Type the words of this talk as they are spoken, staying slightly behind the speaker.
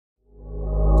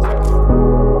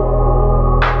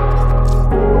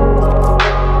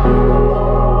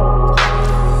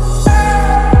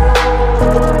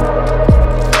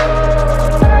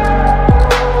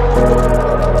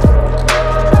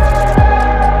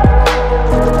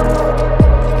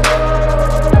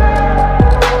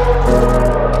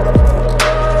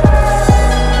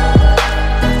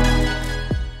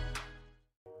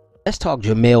talk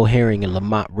Jamel Herring and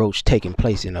Lamont Roach taking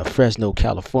place in Fresno,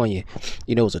 California.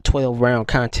 You know, it was a 12-round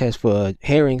contest for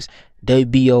Herring's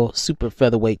WBO super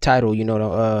featherweight title. You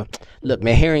know, look,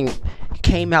 man, Herring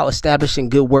came out establishing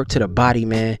good work to the body,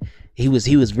 man. He was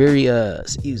very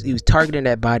he was targeting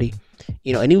that body,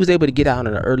 you know, and he was able to get out on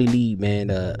an early lead, man.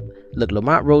 Look,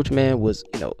 Lamont Roach, man, was,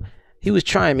 you know, he was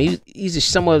trying, man. He's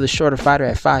somewhat of the shorter fighter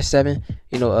at 5'7".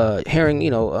 You know, Herring,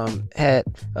 you know, had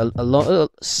a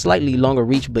slightly longer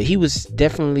reach, but he was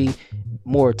definitely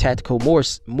more tactical,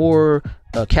 more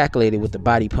calculated with the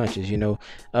body punches. You know,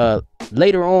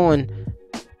 later on,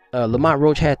 Lamont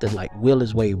Roach had to like will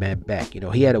his way back. You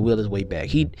know, he had to will his way back.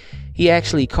 He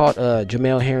actually caught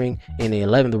Jamel Herring in the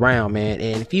 11th round, man.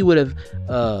 And if he would have,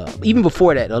 even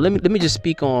before that, let me just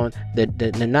speak on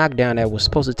the knockdown that was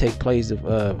supposed to take place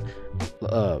of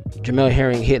Jamel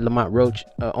Herring hit Lamont Roach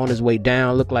on his way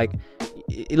down.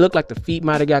 It looked like the feet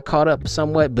might have got caught up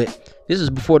somewhat, but this is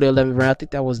before the 11th round. I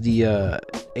think that was the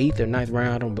 8th or 9th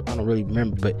round. I don't really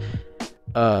remember,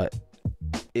 but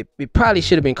it probably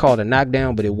should have been called a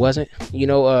knockdown, but it wasn't. You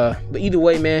know, but either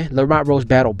way, man, Lamont Roach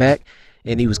battled back,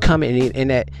 and he was coming in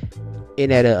that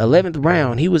 11th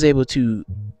round. He was able to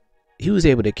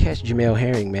catch Jamel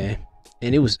Herring, man,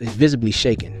 and it was visibly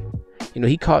shaken. You know,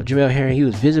 he caught Jamel Herring. He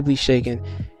was visibly shaken.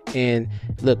 And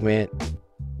look, man,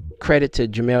 credit to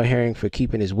Jamel Herring for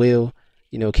keeping his will.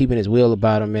 You know, keeping his will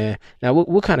about him, man. Now,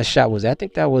 what kind of shot was that? I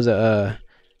think that was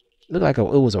looked like it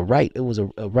was a right. It was a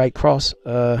right cross.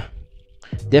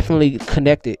 Definitely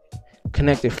connected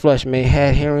flush, man.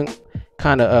 Had Herring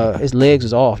kind of his legs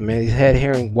was off, man. He had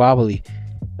Herring wobbly.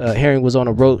 Herring was on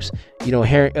the ropes. You know,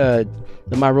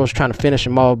 Lamont Roach trying to finish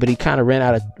him off, but he kind of ran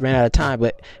out of time.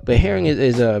 But Herring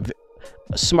is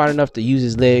smart enough to use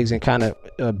his legs and kind of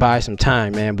buy some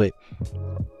time, man. But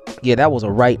yeah, that was a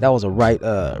right. It was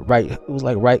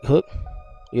like right hook.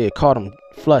 Yeah, caught him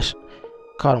flush,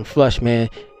 man.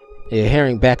 Yeah,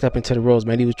 Herring backed up into the ropes,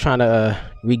 man. He was trying to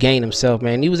regain himself,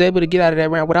 man. He was able to get out of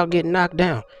that round without getting knocked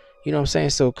down. You know what I'm saying?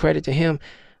 So credit to him.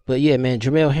 But yeah, man,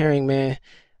 Jamel Herring, man,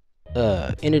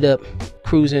 ended up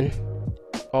cruising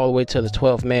all the way to the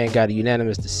 12th man, got a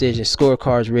unanimous decision.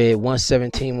 Scorecards read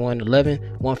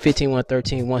 117-111,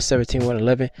 115-113,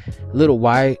 117-111. A little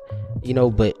wide, you know,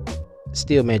 but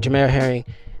still, man, Jamel Herring,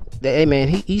 hey, man,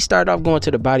 he started off going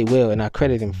to the body well, and I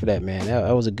credit him for that, man.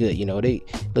 That was a good, you know, he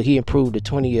improved to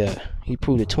 20, he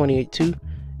improved to 28-2,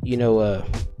 you know,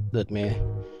 look, man,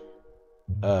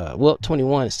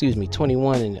 21 and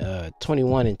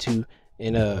 2.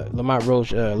 And Lamont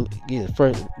Roach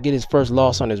get his first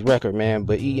loss on his record, man.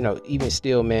 But you know, even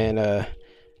still, man,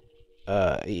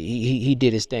 he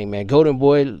did his thing, man. Golden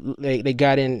Boy, they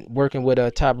got in working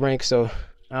with Top Rank, so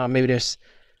maybe there's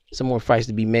some more fights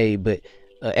to be made. But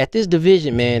at this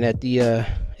division, man, at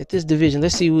this division,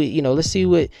 let's see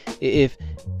what if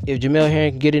Jamel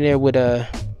Herring can get in there with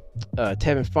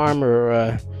Tevin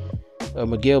Farmer or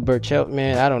Miguel Burchelt,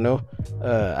 man. I don't know.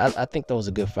 I think those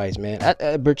are good fights, man.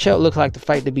 Burchelt looks like the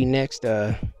fight to be next.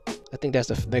 I think that's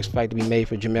the next fight to be made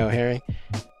for Jamel Herring.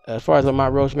 As far as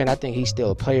Lamont Roach, man, I think he's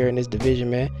still a player in this division,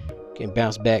 man. Can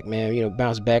bounce back, man. You know,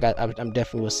 bounce back. I'm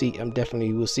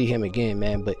definitely will see him again,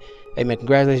 man. But hey, man,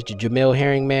 congratulations to Jamel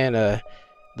Herring, man.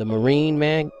 The Marine,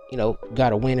 man. You know,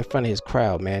 got a win in front of his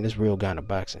crowd, man. This real guy in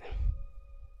boxing.